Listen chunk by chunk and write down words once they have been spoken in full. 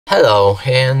Hello,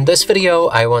 in this video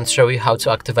I want to show you how to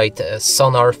activate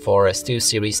Sonar for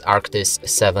Steelseries Arctis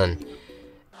 7.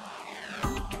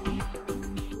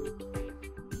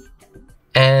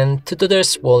 And to do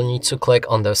this, we'll need to click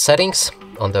on the settings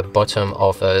on the bottom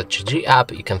of a GG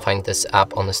app. You can find this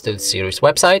app on the Steelseries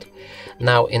website.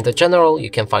 Now in the general, you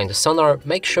can find the Sonar.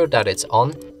 Make sure that it's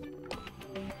on.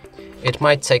 It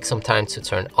might take some time to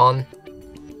turn on.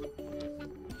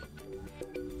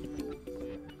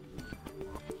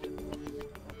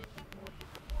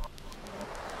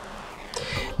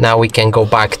 Now we can go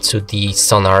back to the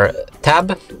Sonar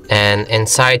tab, and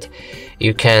inside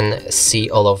you can see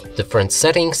all of different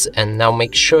settings. And now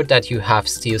make sure that you have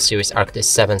Steelseries Arctis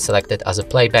 7 selected as a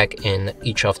playback in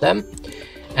each of them.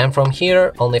 And from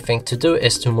here, only thing to do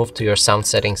is to move to your sound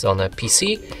settings on a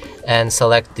PC and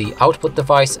select the output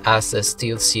device as a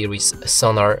Steelseries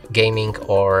Sonar Gaming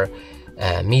or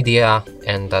Media,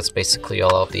 and that's basically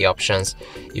all of the options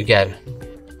you get.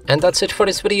 And that's it for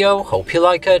this video. Hope you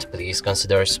like it. Please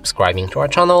consider subscribing to our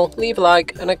channel, leave a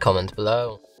like and a comment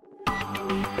below.